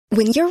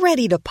When you're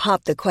ready to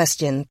pop the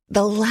question,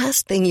 the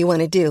last thing you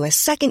want to do is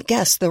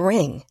second-guess the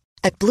ring.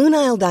 At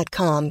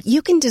BlueNile.com,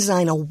 you can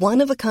design a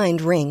one-of-a-kind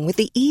ring with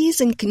the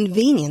ease and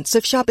convenience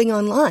of shopping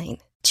online.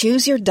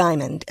 Choose your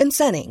diamond and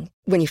setting.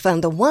 When you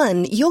find the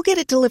one, you'll get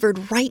it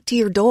delivered right to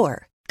your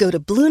door. Go to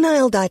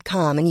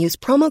BlueNile.com and use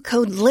promo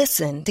code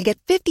LISTEN to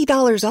get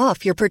 $50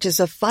 off your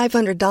purchase of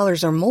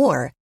 $500 or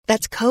more.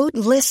 That's code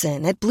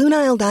LISTEN at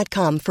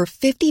BlueNile.com for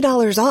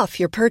 $50 off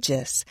your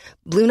purchase.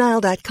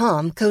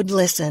 BlueNile.com, code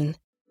LISTEN.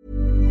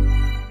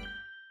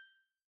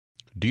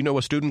 Do you know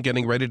a student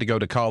getting ready to go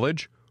to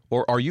college?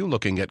 Or are you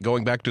looking at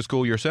going back to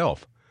school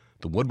yourself?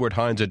 The Woodward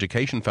Hines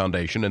Education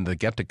Foundation and the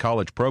Get to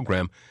College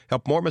program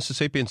help more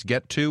Mississippians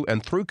get to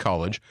and through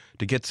college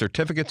to get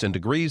certificates and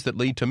degrees that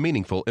lead to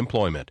meaningful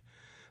employment.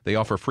 They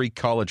offer free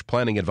college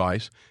planning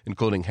advice,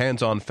 including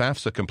hands-on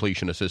FAFSA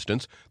completion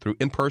assistance through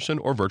in-person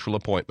or virtual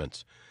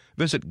appointments.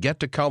 Visit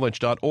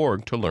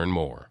gettocollege.org to learn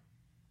more.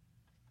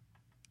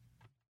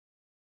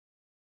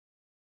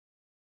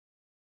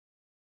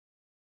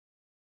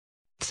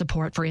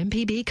 Support for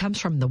MPB comes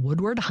from the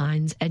Woodward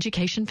Hines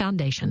Education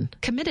Foundation,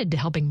 committed to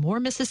helping more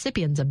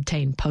Mississippians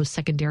obtain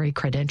post-secondary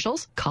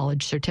credentials,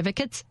 college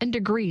certificates, and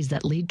degrees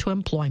that lead to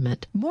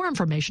employment. More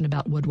information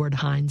about Woodward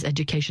Hines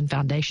Education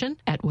Foundation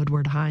at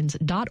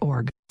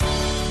woodwardhines.org.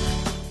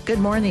 Good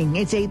morning.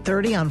 It's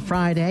 8:30 on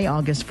Friday,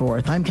 August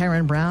 4th. I'm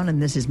Karen Brown,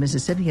 and this is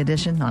Mississippi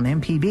Edition on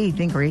MPB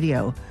Think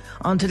Radio.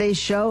 On today's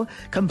show,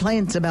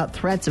 complaints about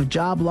threats of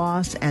job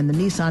loss and the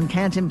Nissan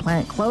Canton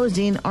plant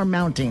closing are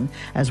mounting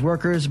as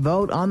workers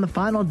vote on the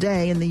final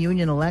day in the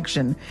union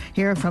election.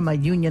 Hear from a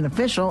union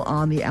official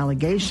on the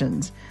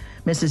allegations.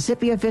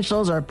 Mississippi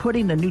officials are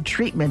putting a new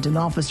treatment in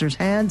officers'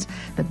 hands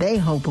that they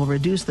hope will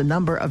reduce the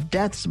number of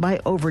deaths by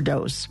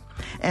overdose.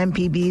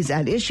 MPB's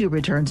At Issue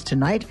returns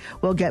tonight.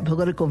 We'll get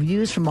political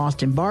views from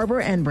Austin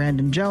Barber and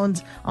Brandon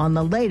Jones on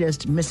the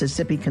latest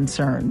Mississippi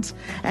concerns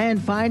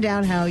and find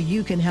out how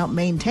you can help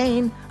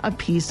maintain a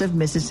piece of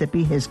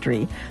Mississippi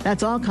history.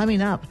 That's all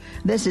coming up.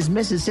 This is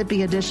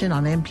Mississippi Edition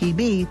on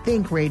MPB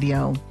Think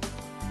Radio.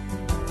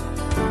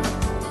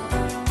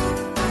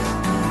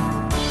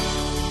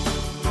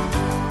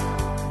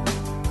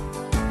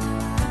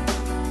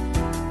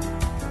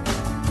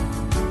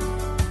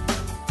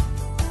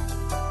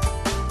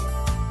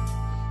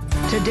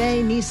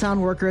 Today, Nissan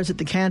workers at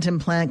the Canton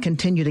plant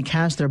continue to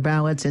cast their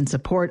ballots in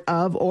support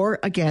of or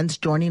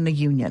against joining the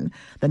union.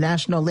 The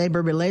National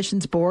Labor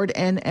Relations Board,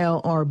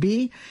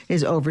 NLRB,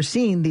 is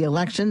overseeing the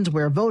elections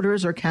where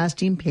voters are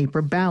casting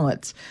paper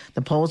ballots.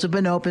 The polls have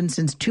been open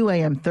since 2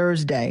 a.m.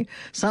 Thursday.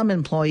 Some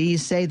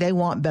employees say they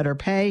want better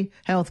pay,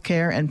 health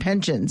care, and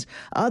pensions.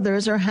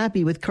 Others are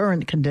happy with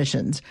current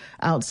conditions.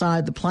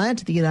 Outside the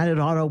plant, the United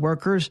Auto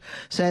Workers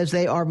says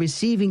they are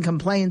receiving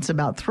complaints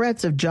about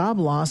threats of job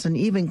loss and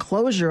even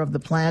closure of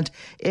the plant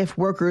if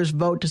workers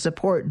vote to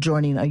support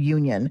joining a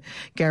union.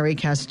 Gary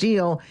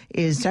Castile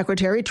is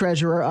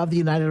Secretary-Treasurer of the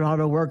United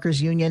Auto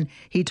Workers Union.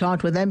 He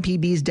talked with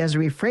MPB's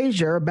Desiree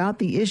Frazier about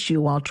the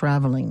issue while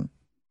traveling.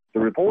 The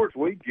reports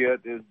we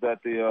get is that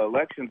the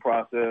election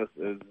process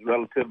is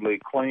relatively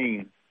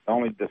clean. The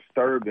only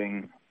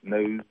disturbing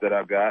news that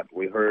I got,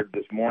 we heard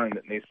this morning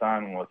that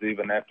Nissan was,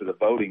 even after the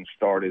voting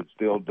started,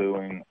 still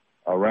doing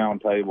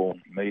roundtable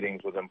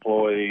meetings with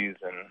employees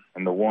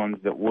and the ones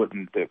that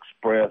wouldn't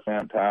express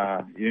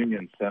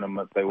anti-union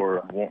sentiment, they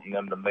were wanting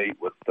them to meet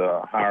with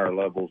higher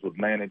levels of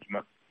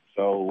management.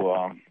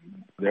 So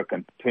they're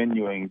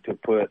continuing to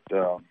put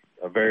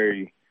a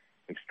very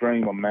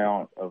extreme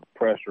amount of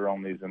pressure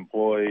on these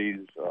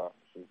employees.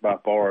 It's by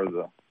far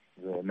the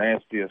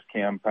nastiest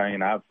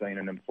campaign I've seen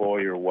an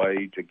employer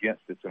wage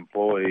against its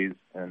employees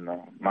in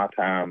my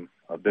time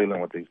of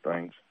dealing with these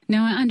things.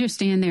 Now, I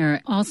understand there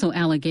are also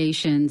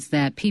allegations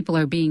that people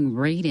are being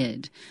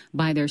rated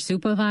by their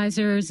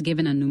supervisors,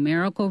 given a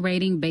numerical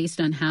rating based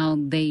on how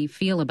they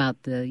feel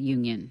about the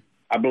union.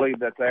 I believe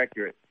that's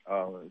accurate.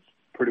 It's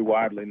pretty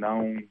widely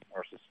known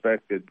or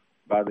suspected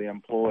by the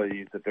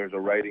employees that there's a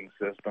rating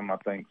system. I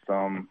think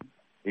some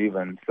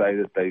even say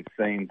that they've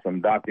seen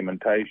some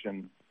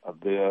documentation of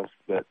this,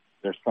 that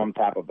there's some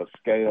type of a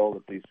scale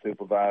that these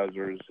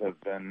supervisors have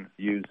been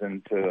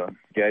using to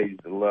gauge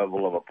the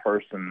level of a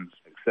person's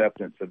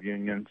acceptance of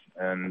unions.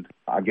 And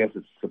I guess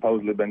it's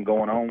supposedly been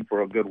going on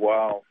for a good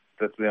while.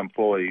 That's the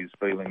employees'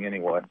 feeling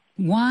anyway.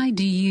 Why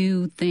do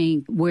you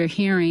think we're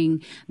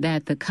hearing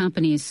that the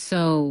company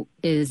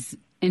is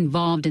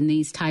involved in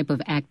these type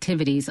of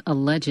activities,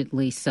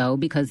 allegedly so,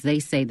 because they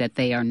say that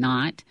they are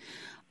not?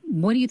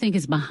 What do you think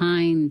is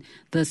behind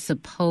the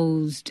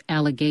supposed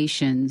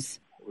allegations?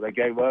 They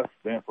gave us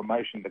the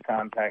information to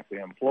contact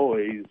the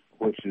employees,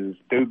 which is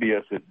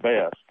dubious at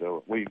best.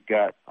 We've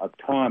got a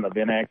ton of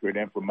inaccurate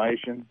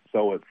information,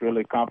 so it's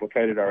really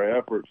complicated our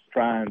efforts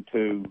trying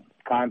to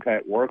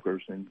contact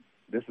workers. And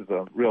this is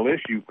a real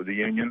issue for the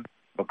union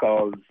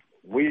because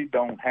we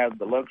don't have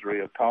the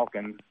luxury of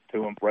talking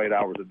to them for 8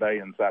 hours a day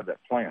inside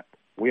that plant.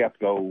 we have to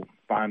go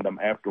find them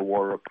after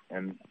work,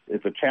 and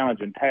it's a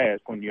challenging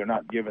task when you're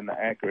not given the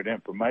accurate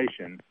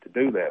information to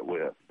do that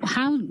with.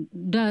 How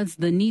does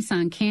the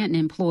Nissan Canton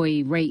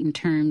employee rate in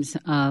terms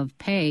of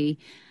pay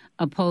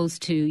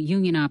opposed to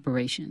union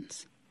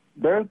operations?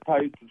 They're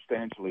paid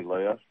substantially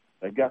less.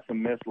 They've got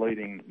some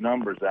misleading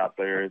numbers out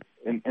there.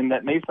 In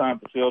that Nissan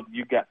facility,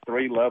 you've got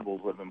 3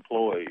 levels of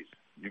employees.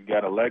 You've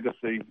got a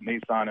legacy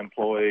Nissan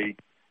employee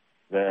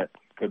that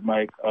could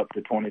make up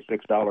to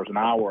 $26 an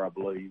hour, I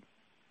believe.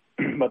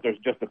 But there's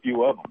just a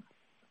few of them,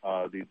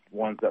 the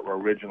ones that were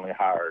originally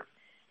hired.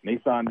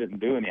 Nissan didn't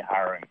do any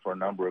hiring for a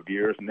number of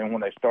years, and then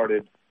when they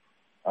started,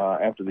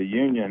 after the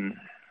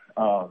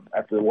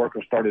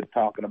workers started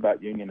talking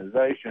about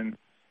unionization,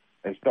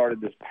 they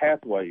started this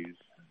Pathways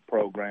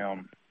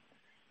program,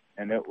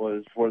 and it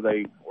was where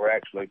they were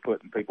actually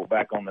putting people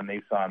back on the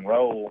Nissan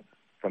roll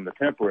from the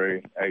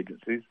temporary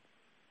agencies,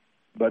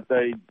 but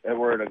they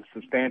were at a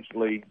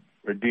substantially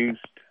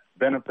reduced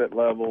benefit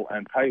level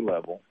and pay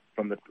level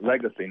from the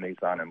legacy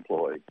Nissan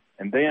employee.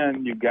 And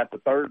then you've got the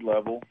 3rd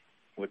level,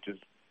 which is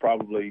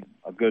probably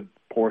a good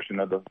portion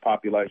of the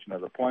population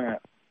of the plant,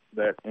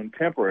 that's in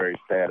temporary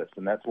status,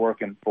 and that's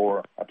working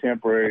for a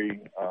temporary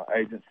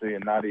agency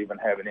and not even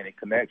having any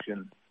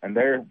connection. And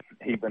they're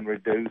even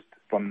reduced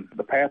from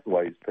the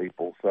Pathways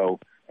people. So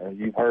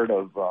you've heard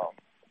of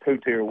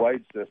 2-tier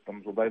wage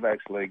systems. Well, they've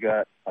actually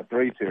got a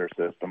 3-tier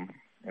system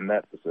in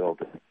that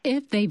facility.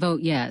 If they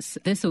vote yes,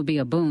 this will be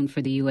a boon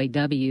for the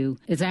UAW.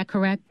 Is that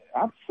correct?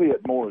 I see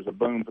it more as a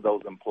boon for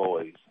those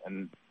employees,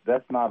 and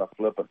that's not a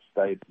flippant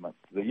statement.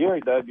 The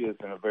UAW is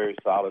in a very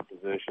solid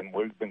position.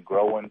 We've been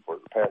growing for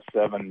the past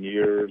 7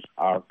 years.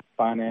 Our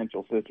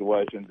financial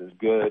situation is as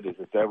good as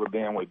it's ever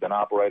been. We've been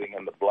operating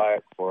in the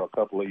black for a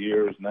couple of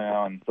years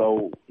now. And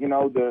so,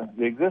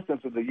 the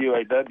existence of the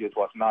UAW is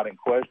what's not in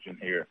question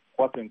here.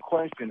 What's in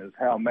question is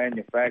how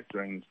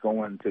manufacturing is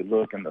going to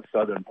look in the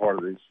southern part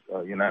of the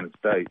United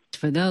States.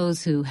 For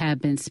those who have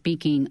been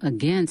speaking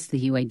against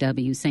the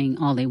UAW, saying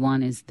all they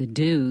want is the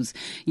dues,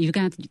 you've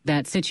got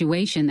that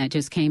situation that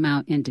just came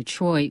out in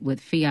Detroit with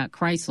Fiat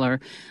Chrysler,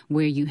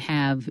 where you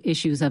have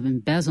issues of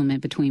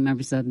embezzlement between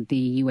members of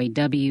the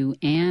UAW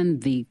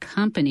and the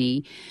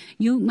company.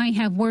 You might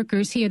have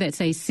workers here that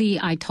say, see,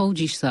 I told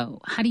you so.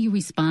 How do you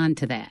respond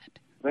to that?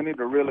 They need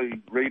to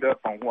really read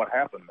up on what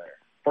happened there.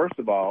 First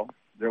of all,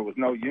 there was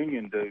no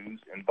union dues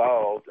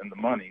involved in the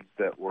monies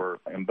that were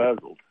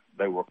embezzled.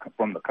 They were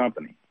from the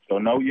company. So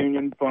no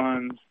union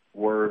funds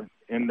were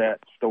in that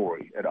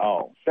story at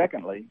all.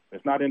 Secondly,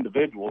 it's not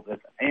individuals,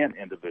 it's an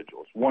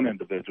individual. It's one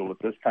individual at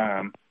this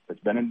time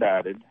that's been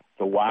indicted,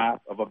 the wife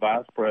of a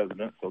vice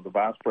president, so the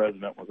vice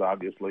president was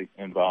obviously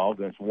involved,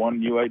 and it's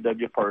one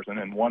UAW person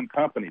and one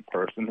company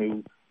person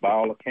who, by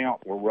all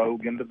accounts, were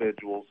rogue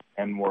individuals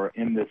and were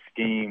in this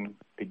scheme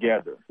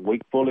together.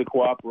 We fully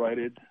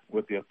cooperated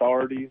with the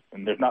authorities,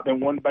 and there's not been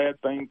one bad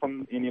thing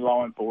from any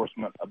law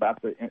enforcement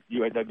about the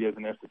UAW as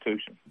an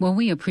institution. Well,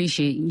 we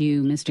appreciate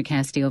you, Mr.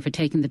 Castillo, for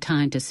taking the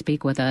time to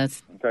speak with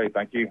us. Okay,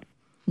 thank you.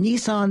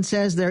 Nissan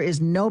says there is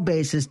no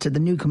basis to the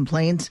new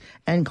complaints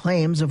and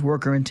claims of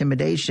worker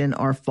intimidation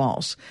are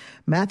false.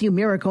 Matthew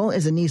Miracle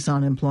is a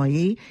Nissan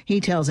employee.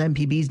 He tells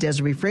MPB's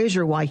Desiree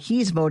Frazier why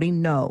he's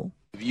voting no.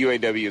 The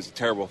UAW is a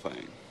terrible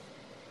thing.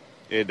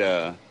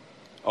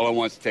 All it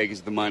wants to take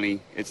is the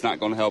money. It's not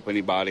going to help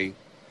anybody.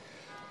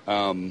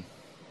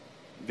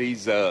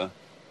 These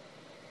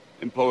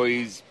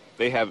employees,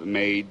 they have it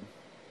made.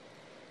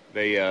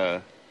 They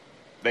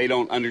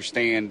don't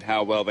understand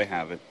how well they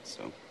have it.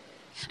 So.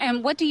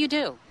 And what do you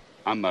do?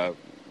 I'm a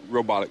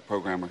robotic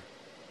programmer.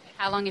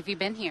 How long have you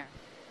been here?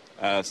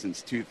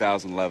 Since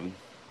 2011.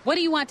 What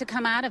do you want to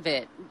come out of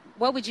it?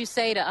 What would you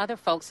say to other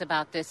folks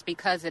about this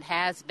because it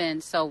has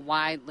been so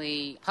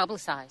widely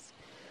publicized?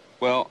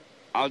 Well,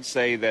 I would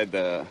say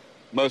that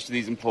most of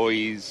these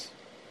employees,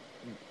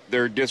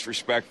 they're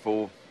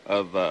disrespectful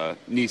of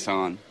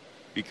Nissan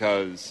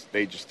because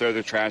they just throw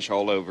their trash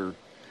all over,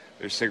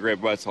 their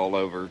cigarette butts all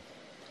over.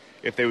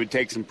 If they would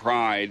take some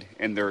pride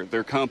in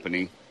their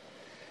company,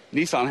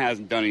 Nissan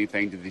hasn't done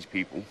anything to these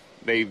people.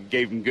 They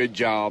gave them good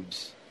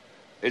jobs.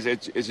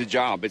 It's a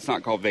job. It's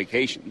not called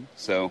vacation.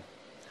 So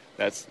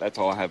that's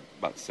all I have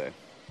about to say.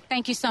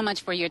 Thank you so much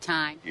for your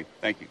time.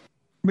 Thank you.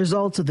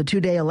 Results of the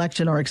two-day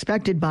election are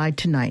expected by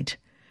tonight.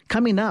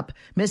 Coming up,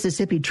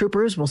 Mississippi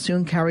troopers will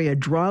soon carry a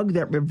drug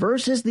that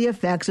reverses the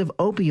effects of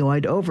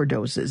opioid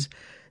overdoses.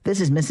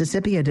 This is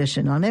Mississippi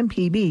Edition on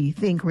MPB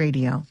Think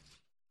Radio.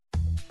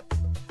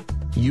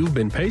 You've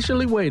been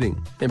patiently waiting,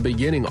 and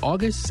beginning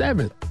August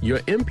 7th, your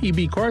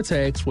MPB car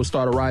tags will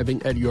start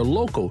arriving at your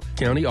local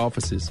county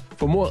offices.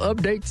 For more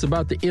updates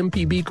about the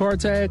MPB car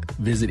tag,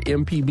 visit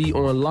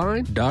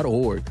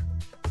mpbonline.org.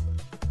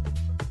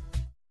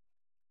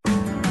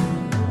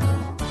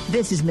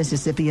 This is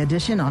Mississippi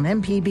Edition on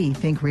MPB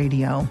Think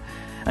Radio.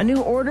 A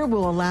new order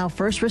will allow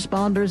first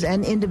responders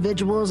and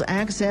individuals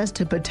access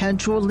to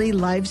potentially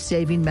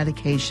life-saving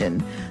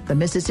medication. The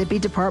Mississippi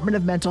Department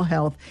of Mental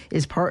Health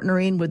is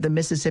partnering with the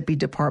Mississippi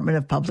Department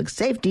of Public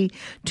Safety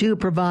to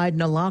provide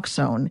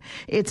naloxone.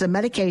 It's a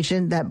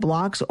medication that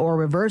blocks or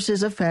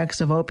reverses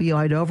effects of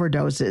opioid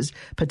overdoses,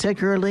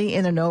 particularly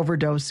in an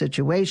overdose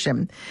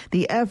situation.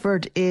 The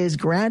effort is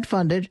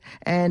grant-funded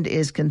and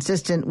is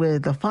consistent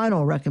with the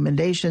final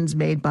recommendations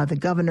made by the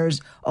governor's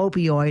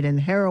Opioid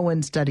and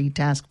Heroin Study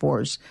Task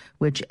Force,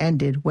 which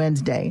ended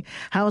Wednesday.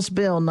 House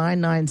Bill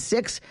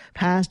 996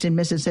 passed in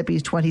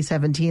Mississippi's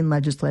 2017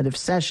 legislative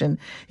session.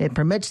 It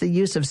permits the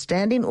use of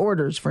standing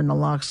orders for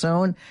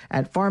naloxone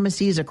at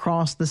pharmacies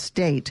across the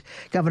state.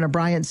 Governor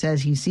Bryant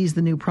says he sees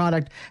the new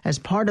product as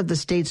part of the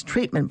state's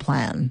treatment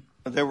plan.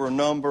 There were a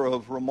number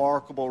of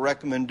remarkable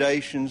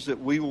recommendations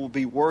that we will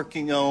be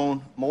working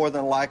on more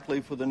than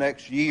likely for the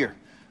next year.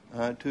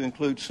 To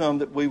include some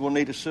that we will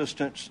need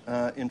assistance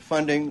in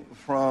funding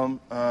from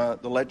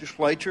the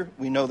legislature.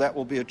 We know that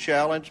will be a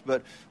challenge,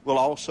 but we'll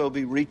also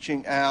be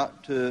reaching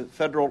out to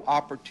federal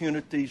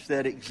opportunities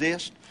that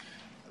exist.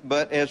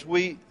 But as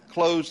we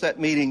close that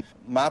meeting,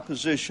 my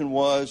position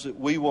was that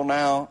we will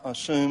now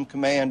assume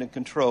command and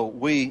control.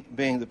 We,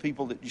 being the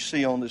people that you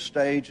see on this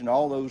stage and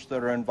all those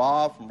that are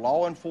involved from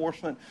law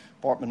enforcement,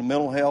 Department of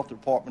Mental Health,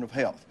 Department of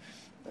Health.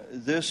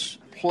 This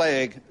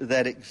plague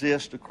that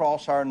exists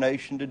across our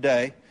nation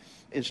today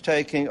is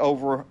taking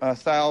over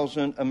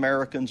 1,000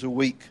 Americans a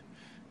week.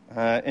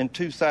 In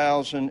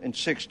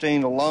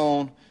 2016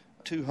 alone,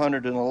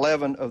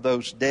 211 of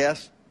those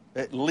deaths,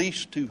 at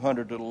least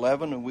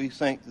 211, and we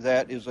think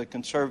that is a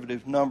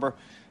conservative number,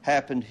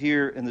 happened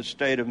here in the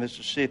state of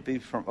Mississippi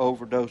from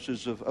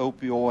overdoses of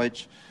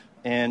opioids.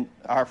 And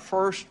our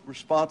first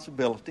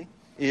responsibility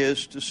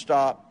is to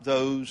stop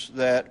those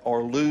that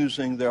are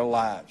losing their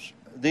lives.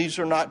 These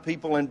are not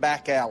people in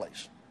back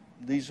alleys.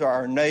 These are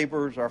our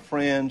neighbors, our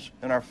friends,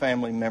 and our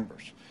family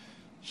members.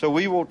 So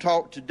we will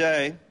talk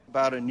today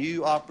about a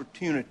new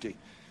opportunity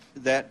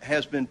that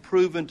has been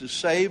proven to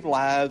save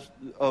lives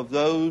of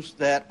those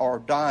that are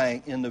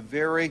dying in the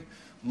very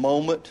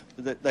moment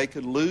that they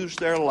could lose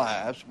their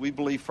lives. We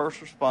believe first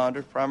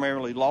responders,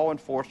 primarily law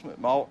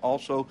enforcement,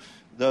 also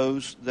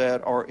those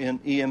that are in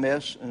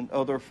EMS and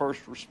other first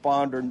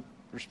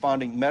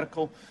responding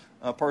medical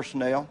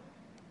personnel,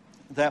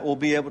 that will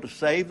be able to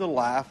save the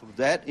life of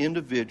that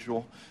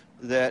individual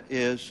that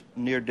is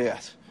near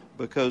death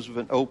because of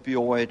an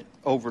opioid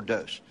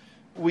overdose.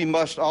 We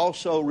must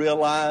also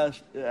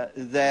realize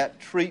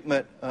that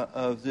treatment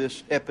of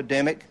this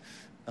epidemic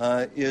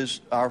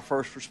is our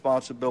first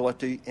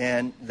responsibility,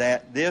 and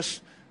that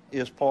this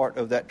is part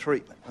of that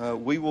treatment.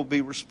 We will be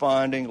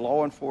responding,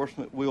 law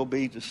enforcement will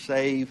be to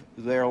save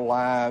their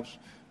lives,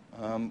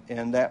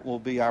 and that will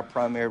be our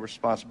primary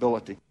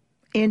responsibility.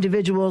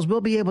 Individuals will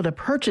be able to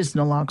purchase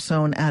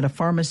naloxone at a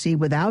pharmacy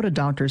without a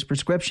doctor's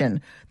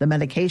prescription. The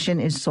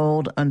medication is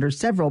sold under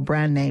several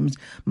brand names,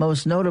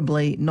 most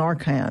notably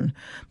Narcan.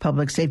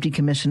 Public Safety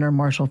Commissioner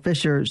Marshall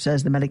Fisher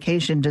says the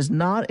medication does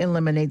not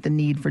eliminate the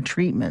need for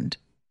treatment.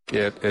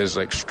 It is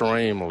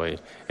extremely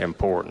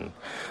important.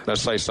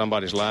 Let's say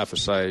somebody's life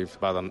is saved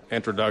by the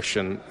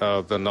introduction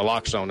of the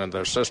naloxone in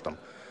their system.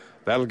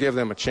 That'll give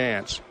them a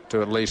chance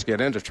to at least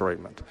get into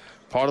treatment.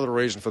 Part of the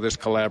reason for this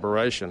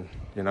collaboration,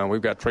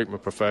 we've got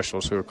treatment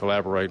professionals who are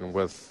collaborating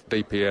with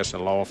DPS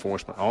and law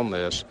enforcement on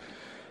this,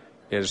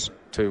 is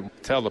to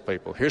tell the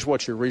people, here's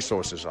what your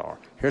resources are.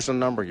 Here's a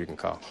number you can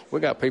call.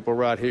 We got people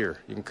right here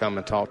you can come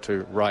and talk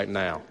to right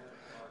now.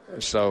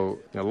 So,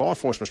 law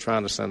enforcement's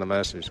trying to send a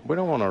message. We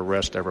don't want to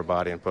arrest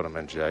everybody and put them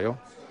in jail.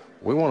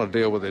 We want to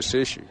deal with this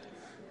issue.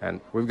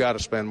 And we've got to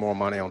spend more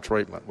money on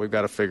treatment. We've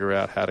got to figure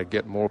out how to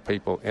get more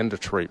people into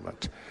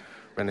treatment.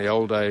 In the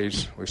old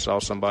days, we saw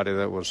somebody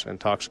that was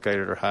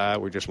intoxicated or high,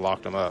 we just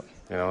locked them up.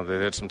 They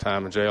did some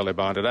time in jail, they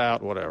bonded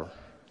out, whatever.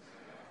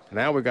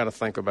 Now we've got to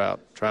think about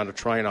trying to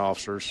train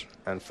officers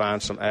and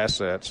find some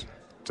assets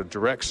to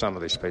direct some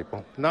of these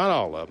people. Not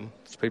all of them.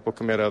 These people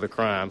commit other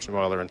crimes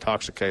while they're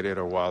intoxicated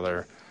or while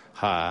they're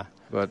high.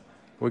 But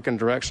we can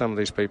direct some of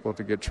these people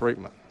to get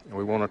treatment. And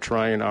we want to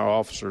train our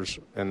officers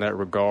in that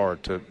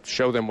regard to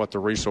show them what the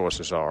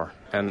resources are.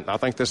 And I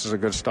think this is a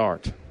good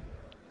start.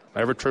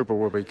 Every trooper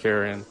will be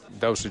carrying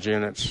dosage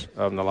units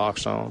of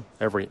naloxone,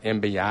 every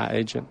MBI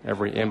agent,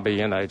 every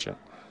MBN agent,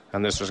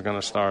 and this is going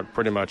to start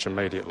pretty much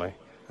immediately.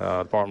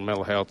 Department of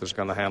Mental Health is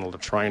going to handle the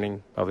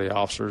training of the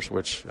officers,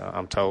 which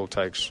I'm told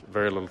takes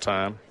very little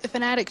time. If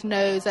an addict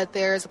knows that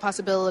there is a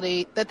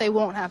possibility that they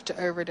won't have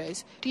to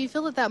overdose, do you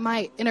feel that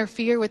might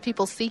interfere with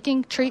people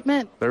seeking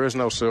treatment? There is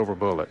no silver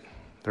bullet.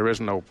 There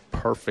is no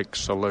perfect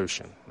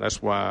solution.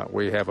 That's why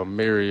we have a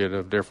myriad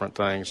of different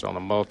things on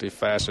a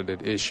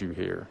multifaceted issue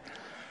here.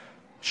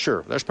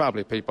 Sure, there's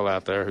probably people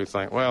out there who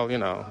think, well,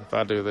 if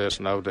I do this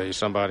and OD,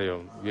 somebody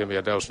will give me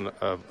a dose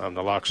of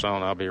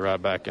naloxone, I'll be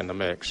right back in the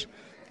mix.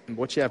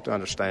 What you have to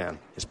understand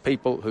is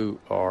people who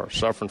are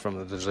suffering from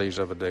the disease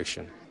of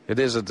addiction. It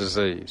is a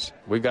disease.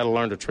 We've got to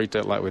learn to treat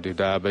that like we do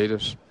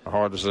diabetes, or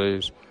heart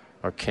disease,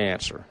 or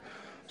cancer.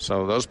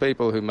 So those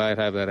people who might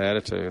have that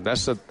attitude,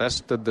 that's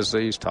the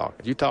disease talk.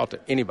 If you talk to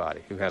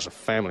anybody who has a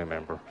family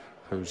member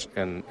who's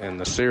in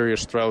the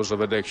serious throes of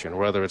addiction,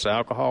 whether it's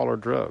alcohol or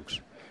drugs,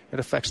 it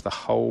affects the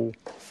whole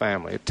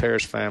family. It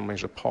tears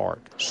families apart.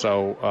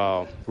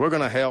 So we're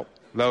going to help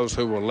those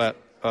who will let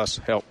us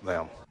help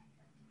them.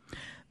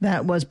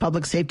 That was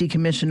Public Safety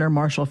Commissioner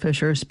Marshall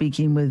Fisher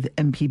speaking with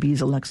MPB's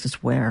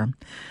Alexis Ware.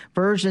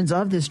 Versions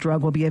of this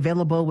drug will be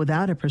available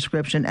without a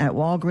prescription at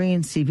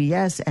Walgreens,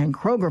 CVS, and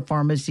Kroger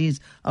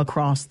pharmacies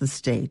across the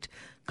state.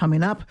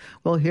 Coming up,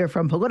 we'll hear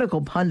from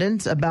political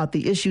pundits about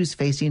the issues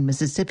facing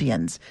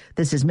Mississippians.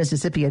 This is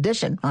Mississippi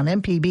Edition on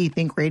MPB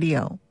Think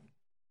Radio.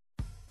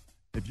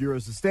 If you're a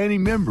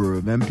sustaining member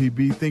of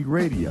MPB Think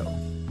Radio,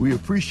 we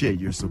appreciate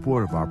your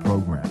support of our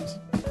programs.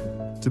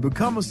 To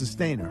become a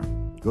sustainer,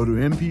 go to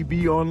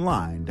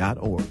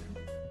mpbonline.org.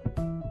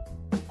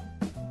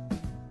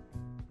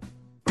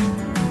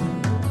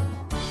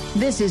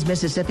 This is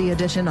Mississippi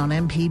Edition on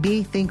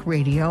MPB Think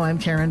Radio. I'm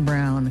Karen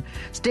Brown.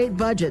 State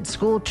budget,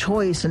 school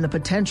choice, and the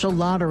potential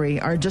lottery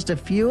are just a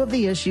few of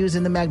the issues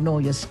in the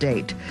Magnolia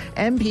State.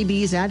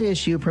 MPB's At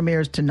Issue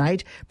premieres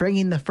tonight,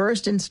 bringing the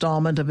first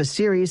installment of a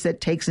series that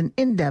takes an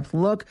in-depth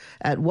look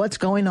at what's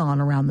going on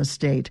around the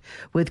state.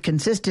 With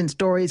consistent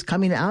stories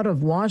coming out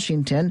of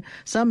Washington,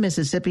 some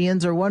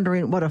Mississippians are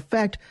wondering what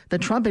effect the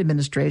Trump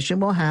administration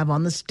will have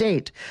on the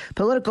state.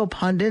 Political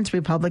pundits,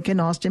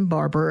 Republican Austin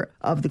Barber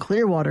of the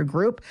Clearwater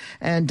Group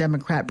and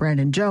Democrat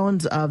Brandon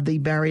Jones of the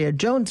Barrier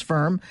Jones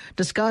firm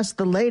discussed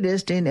the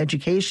latest in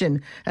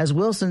education as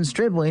Wilson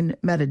Stribling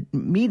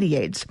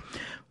mediates.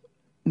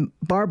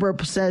 Barber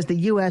says the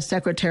U.S.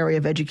 Secretary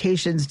of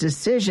Education's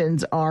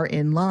decisions are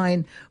in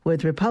line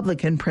with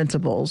Republican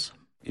principles.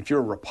 If you're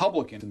a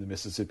Republican in the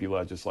Mississippi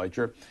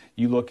legislature,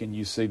 you look and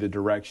you see the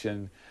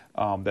direction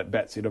that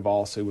Betsy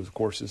DeVos, who, of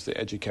course, is the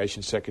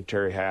education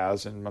secretary,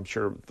 has, and I'm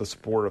sure the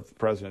support of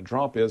President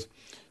Trump is,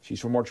 she's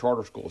for more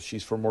charter schools.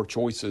 She's for more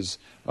choices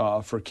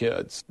for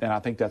kids. And I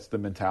think that's the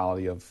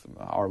mentality of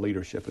our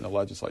leadership in the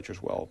legislature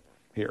as well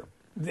here.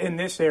 In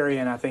this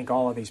area, and I think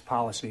all of these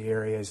policy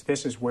areas,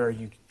 this is where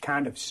you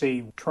kind of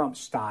see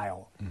Trump's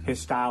style. Mm-hmm. His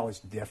style is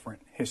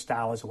different. His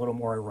style is a little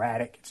more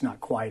erratic. It's not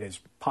quite as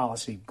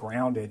policy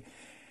grounded.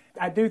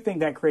 I do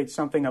think that creates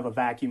something of a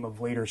vacuum of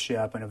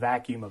leadership and a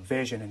vacuum of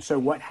vision. And so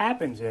what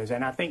happens is,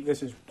 and I think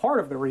this is part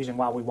of the reason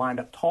why we wind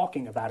up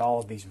talking about all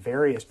of these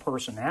various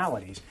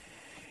personalities,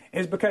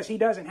 is because he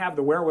doesn't have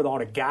the wherewithal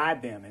to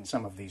guide them in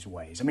some of these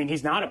ways. I mean,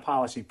 he's not a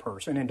policy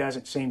person and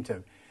doesn't seem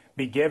to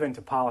be given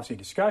to policy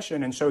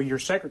discussion. And so your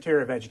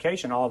Secretary of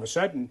Education all of a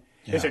sudden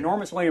is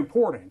enormously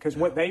important because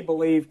what they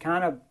believe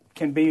kind of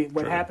can be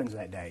what happens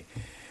that day.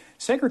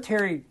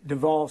 Secretary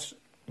DeVos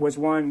was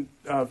one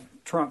of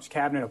Trump's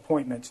cabinet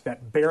appointments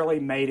that barely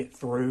made it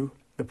through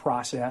the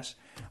process,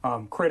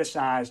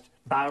 criticized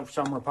by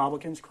some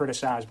Republicans,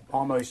 criticized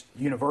almost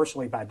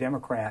universally by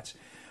Democrats.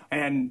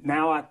 And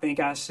now I think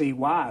I see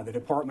why the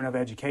Department of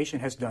Education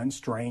has done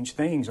strange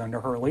things under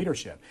her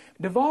leadership.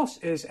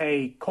 DeVos is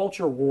a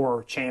culture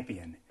war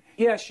champion.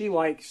 Yes, she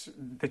likes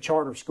the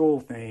charter school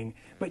thing,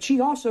 but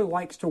she also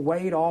likes to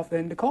wade off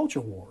into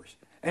culture wars.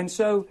 And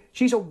so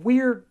she's a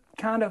weird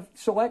kind of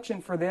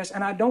selection for this,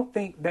 and I don't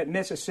think that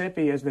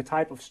Mississippi is the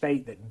type of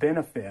state that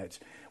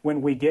benefits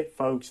when we get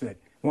folks that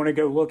want to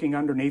go looking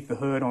underneath the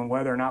hood on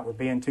whether or not we're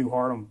being too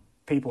hard on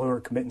people who are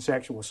committing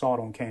sexual assault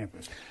on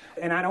campus.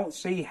 And I don't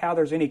see how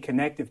there's any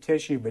connective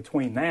tissue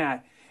between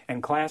that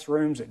and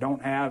classrooms that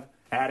don't have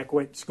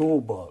adequate school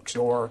books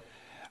or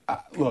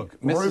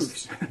look,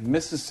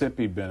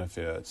 Mississippi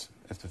benefits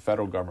if the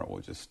federal government will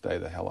just stay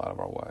the hell out of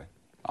our way,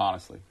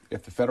 honestly.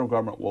 If the federal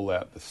government will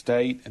let the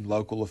state and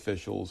local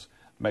officials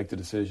make the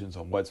decisions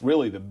on what's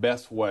really the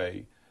best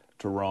way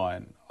to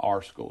run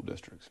our school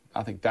districts.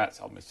 I think that's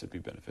how Mississippi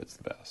benefits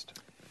the best.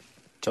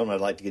 Tony,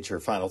 I'd like to get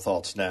your final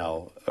thoughts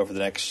now. Over the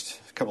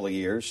next couple of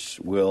years,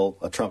 will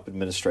a Trump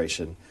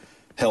administration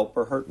help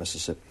or hurt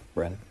Mississippi?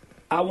 Brandon?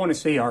 I want to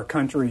see our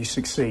country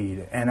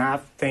succeed, and I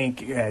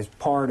think as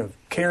part of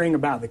caring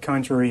about the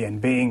country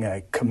and being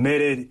a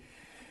committed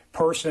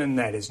person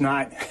that is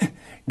not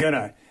going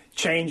to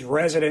change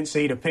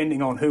residency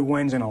depending on who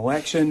wins an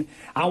election,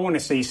 I want to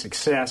see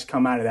success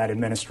come out of that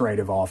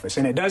administrative office.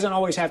 And it doesn't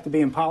always have to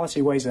be in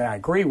policy ways that I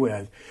agree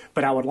with,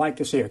 but I would like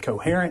to see a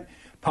coherent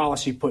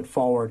policy put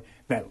forward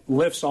that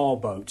lifts all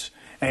boats.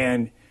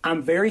 And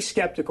I'm very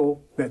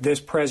skeptical that this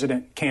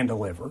president can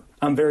deliver.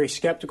 I'm very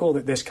skeptical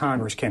that this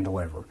Congress can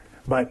deliver.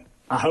 But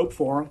I hope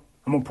for them.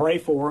 I'm going to pray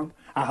for them.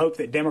 I hope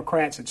that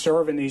Democrats that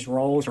serve in these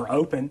roles are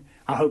open.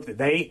 I hope that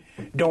they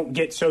don't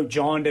get so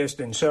jaundiced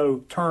and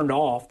so turned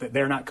off that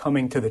they're not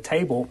coming to the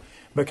table.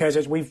 Because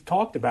as we've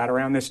talked about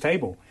around this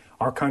table,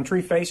 our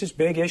country faces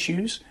big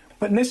issues,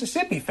 but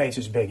Mississippi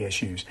faces big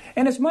issues.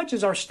 And as much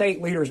as our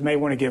state leaders may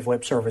want to give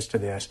lip service to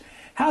this,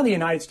 how the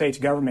United States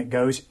government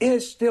goes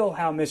is still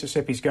how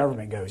Mississippi's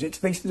government goes.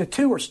 The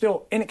two are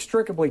still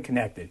inextricably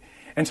connected.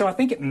 And so I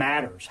think it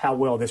matters how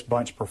well this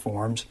bunch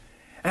performs.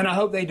 And I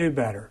hope they do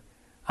better.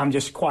 I'm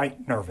just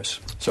quite nervous.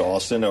 So,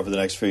 Austin, over the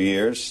next few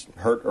years,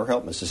 hurt or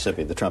help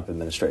Mississippi, the Trump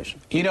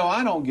administration? You know,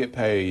 I don't get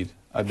paid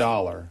a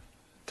dollar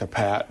to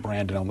pat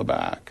Brandon on the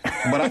back.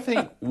 But I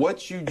think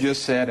what you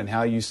just said and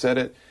how you said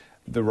it,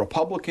 the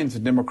Republicans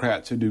and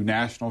Democrats who do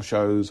national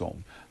shows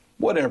on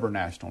whatever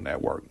national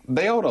network,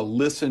 they ought to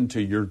listen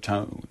to your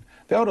tone.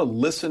 They ought to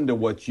listen to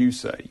what you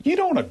say. You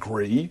don't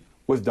agree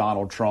with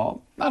Donald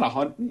Trump.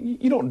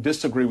 You don't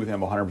disagree with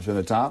him 100% of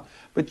the time,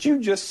 but you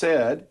just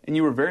said, and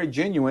you were very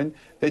genuine,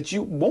 that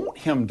you want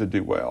him to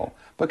do well.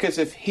 Because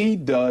if he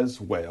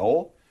does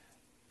well,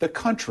 the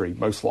country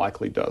most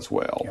likely does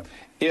well. Yep.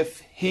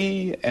 If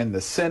he and the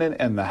Senate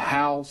and the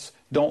House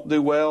don't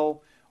do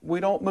well, we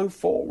don't move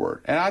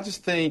forward. And I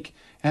think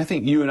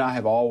you and I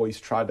have always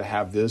tried to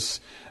have this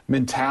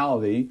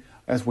mentality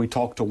as we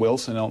talk to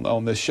Wilson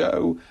on this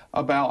show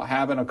about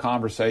having a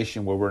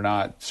conversation where we're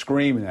not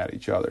screaming at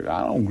each other.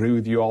 I don't agree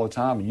with you all the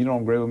time, and you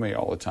don't agree with me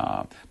all the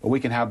time. But we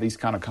can have these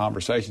kind of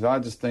conversations. I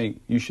just think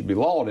you should be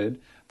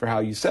lauded for how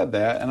you said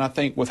that. And I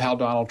think with how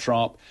Donald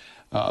Trump,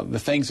 the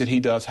things that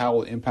he does, how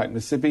will it impact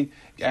Mississippi,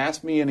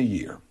 ask me in a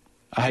year.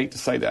 I hate to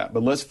say that,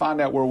 but let's find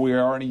out where we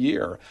are in a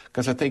year,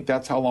 because I think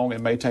that's how long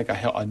it may take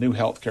a new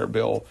health care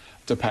bill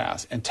to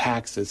pass, and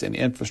taxes and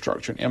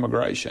infrastructure and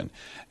immigration.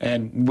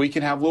 And we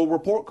can have little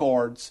report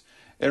cards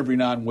every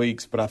 9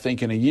 weeks, but I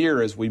think in a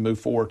year, as we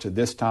move forward to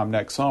this time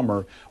next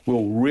summer,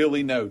 we'll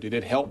really know, did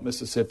it help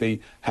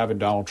Mississippi having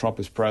Donald Trump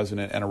as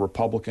president and a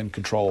Republican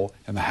control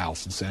in the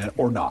House and Senate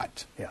or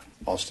not? Yeah.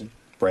 Austin,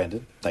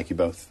 Brandon, thank you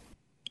both.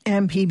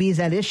 MPB's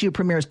At Issue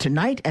premieres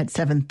tonight at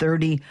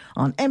 7:30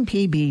 on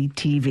MPB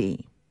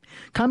TV.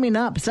 Coming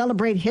up,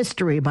 celebrate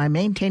history by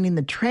maintaining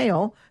the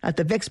trail at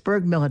the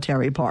Vicksburg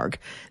Military Park.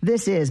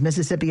 This is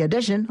Mississippi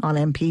Edition on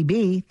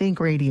MPB Think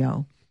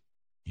Radio.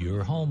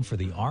 Your home for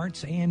the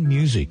arts and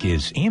music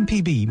is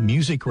MPB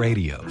Music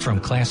Radio.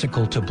 From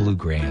classical to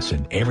bluegrass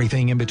and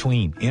everything in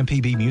between,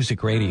 MPB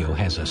Music Radio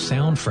has a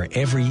sound for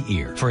every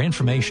ear. For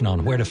information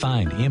on where to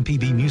find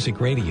MPB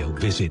Music Radio,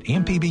 visit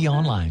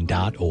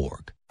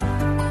mpbonline.org.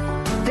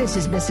 This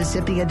is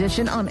Mississippi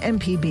Edition on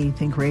MPB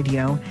Think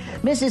Radio.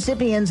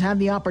 Mississippians have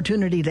the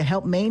opportunity to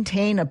help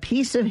maintain a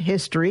piece of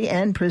history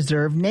and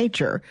preserve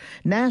nature.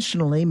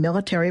 Nationally,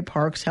 military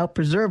parks help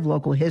preserve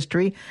local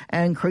history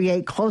and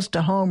create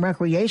close-to-home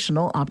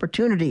recreational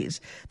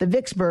opportunities. The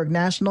Vicksburg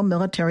National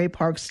Military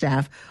Park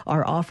staff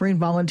are offering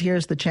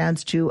volunteers the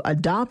chance to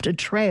adopt a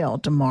trail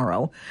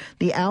tomorrow.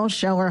 The Al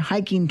Scheller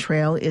Hiking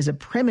Trail is a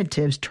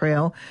primitives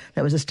trail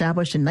that was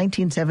established in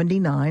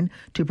 1979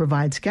 to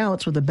provide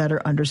scouts with a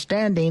better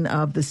understanding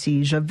of the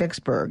siege of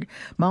Vicksburg.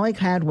 Molly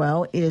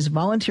Cadwell is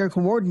volunteer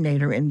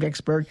coordinator in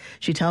Vicksburg.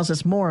 She tells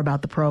us more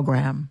about the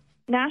program.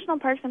 National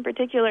parks in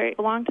particular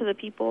belong to the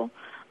people,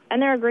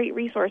 and they're a great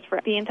resource for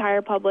the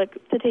entire public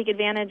to take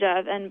advantage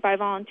of. And by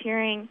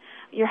volunteering,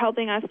 you're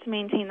helping us to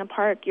maintain the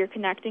park. You're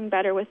connecting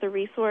better with the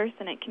resource,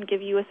 and it can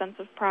give you a sense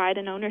of pride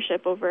and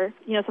ownership over,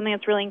 something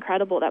that's really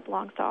incredible that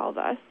belongs to all of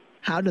us.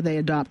 How do they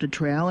adopt a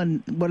trail,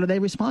 and what are they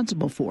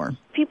responsible for?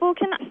 People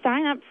can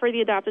sign up for the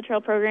Adopt a Trail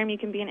program. You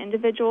can be an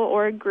individual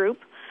or a group.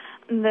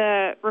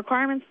 The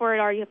requirements for it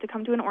are you have to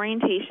come to an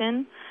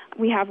orientation.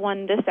 We have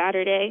one this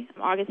Saturday,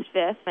 August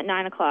 5th at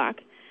 9 o'clock.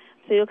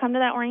 So you'll come to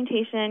that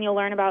orientation. You'll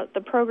learn about the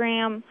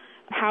program,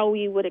 how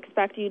we would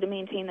expect you to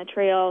maintain the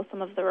trail,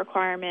 some of the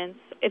requirements.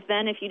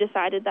 If you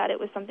decided that it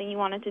was something you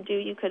wanted to do,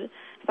 you could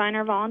sign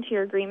our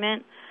volunteer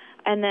agreement,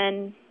 and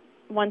then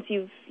once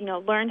you've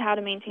learned how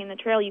to maintain the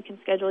trail, you can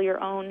schedule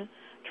your own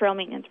trail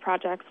maintenance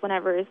projects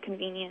whenever is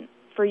convenient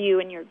for you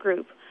and your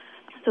group.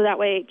 So that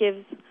way it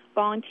gives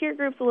volunteer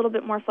groups a little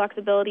bit more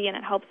flexibility, and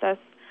it helps us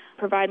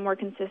provide more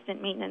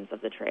consistent maintenance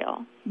of the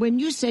trail. When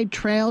you say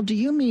trail, do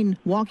you mean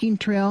walking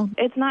trail?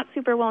 It's not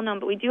super well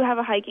known, but we do have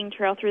a hiking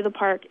trail through the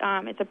park.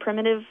 It's a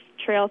primitive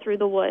trail through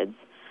the woods.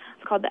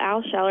 It's called the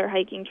Al Scheller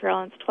Hiking Trail,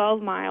 and it's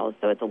 12 miles,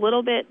 so it's a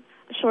little bit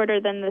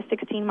shorter than the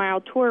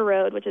 16-mile tour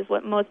road, which is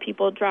what most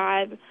people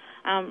drive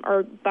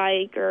or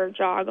bike or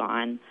jog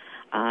on.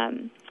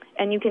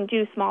 And you can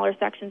do smaller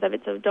sections of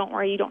it, so don't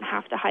worry, you don't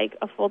have to hike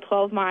a full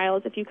 12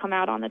 miles if you come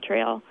out on the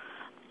trail.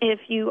 If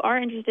you are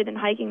interested in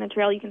hiking the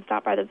trail, you can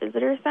stop by the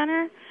visitor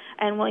center,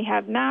 and we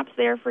have maps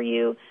there for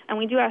you. And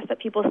we do ask that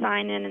people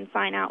sign in and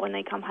sign out when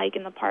they come hike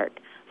in the park,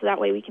 so that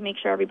way we can make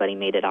sure everybody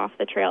made it off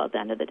the trail at the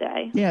end of the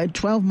day. Yeah,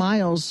 12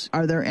 miles.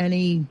 Are there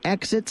any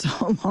exits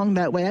along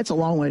that way? That's a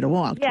long way to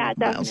walk. Yeah,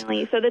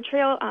 definitely. So the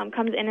trail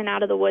comes in and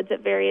out of the woods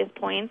at various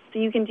points. So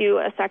you can do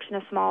a section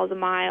as small as a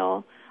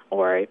mile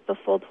or the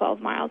full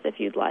 12 miles if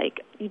you'd like.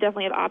 You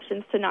definitely have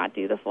options to not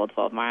do the full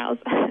 12 miles.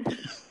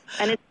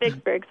 And it's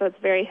Vicksburg, so it's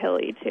very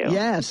hilly, too.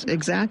 Yes,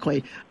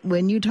 exactly.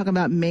 When you talk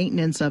about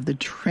maintenance of the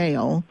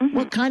trail,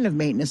 what kind of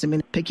maintenance? I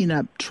mean, picking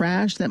up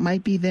trash that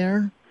might be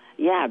there?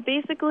 Yeah,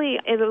 basically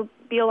it'll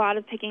be a lot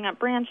of picking up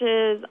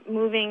branches,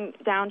 moving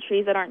down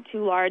trees that aren't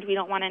too large. We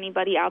don't want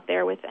anybody out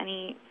there with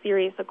any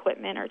serious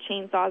equipment or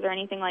chainsaws or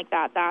anything like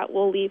that. That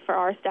we'll leave for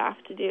our staff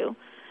to do.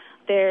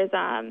 There's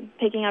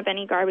picking up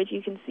any garbage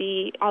you can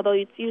see, although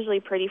it's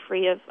usually pretty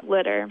free of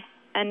litter.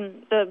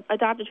 And the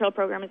Adopt a Trail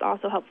program is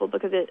also helpful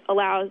because it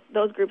allows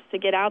those groups to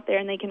get out there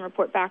and they can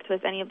report back to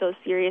us any of those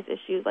serious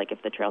issues, like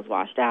if the trail's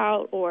washed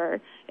out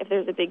or if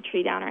there's a big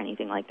tree down or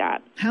anything like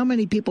that. How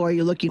many people are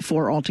you looking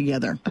for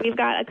altogether? We've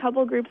got a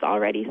couple groups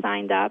already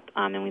signed up,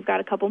 and we've got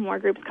a couple more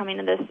groups coming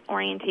to this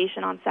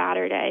orientation on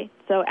Saturday.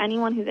 So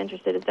anyone who's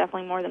interested is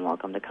definitely more than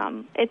welcome to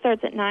come. It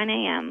starts at 9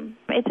 a.m.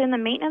 It's in the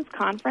maintenance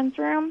conference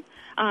room.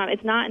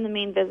 It's not in the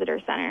main visitor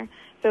center.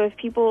 So if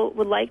people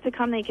would like to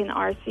come, they can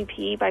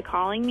RSVP by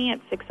calling me at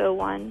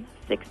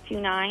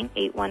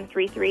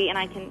 601-629-8133, and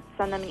I can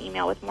send them an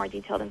email with more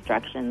detailed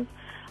instructions.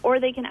 Or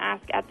they can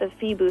ask at the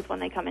fee booth when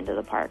they come into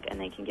the park, and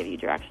they can give you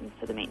directions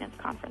to the maintenance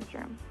conference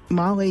room.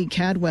 Molly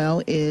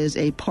Cadwell is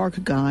a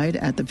park guide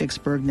at the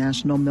Vicksburg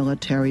National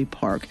Military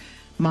Park.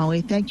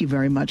 Molly, thank you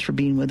very much for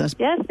being with us.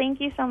 Yes, thank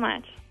you so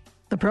much.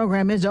 The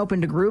program is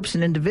open to groups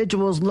and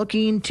individuals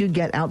looking to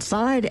get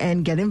outside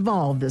and get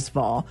involved this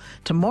fall.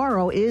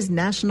 Tomorrow is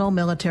National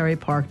Military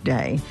Park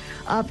Day.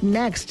 Up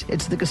next,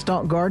 it's the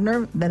Gestalt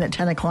Gardener. Then at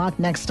 10 o'clock,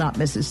 Next Stop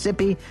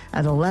Mississippi.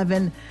 At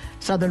 11,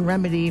 Southern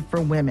Remedy for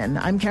Women.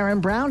 I'm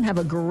Karen Brown. Have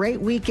a great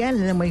weekend,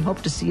 and then we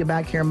hope to see you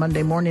back here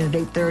Monday morning at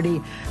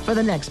 8:30 for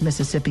the next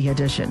Mississippi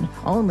edition,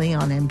 only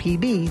on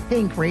MPB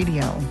Think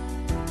Radio.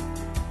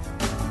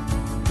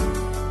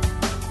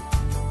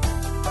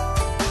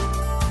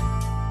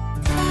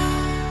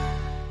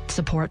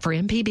 Support for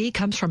MPB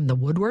comes from the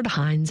Woodward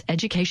Hines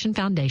Education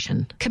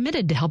Foundation,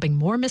 committed to helping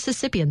more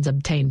Mississippians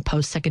obtain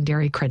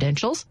post-secondary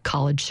credentials,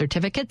 college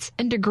certificates,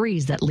 and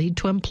degrees that lead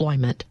to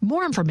employment.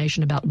 More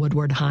information about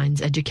Woodward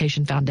Hines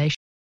Education Foundation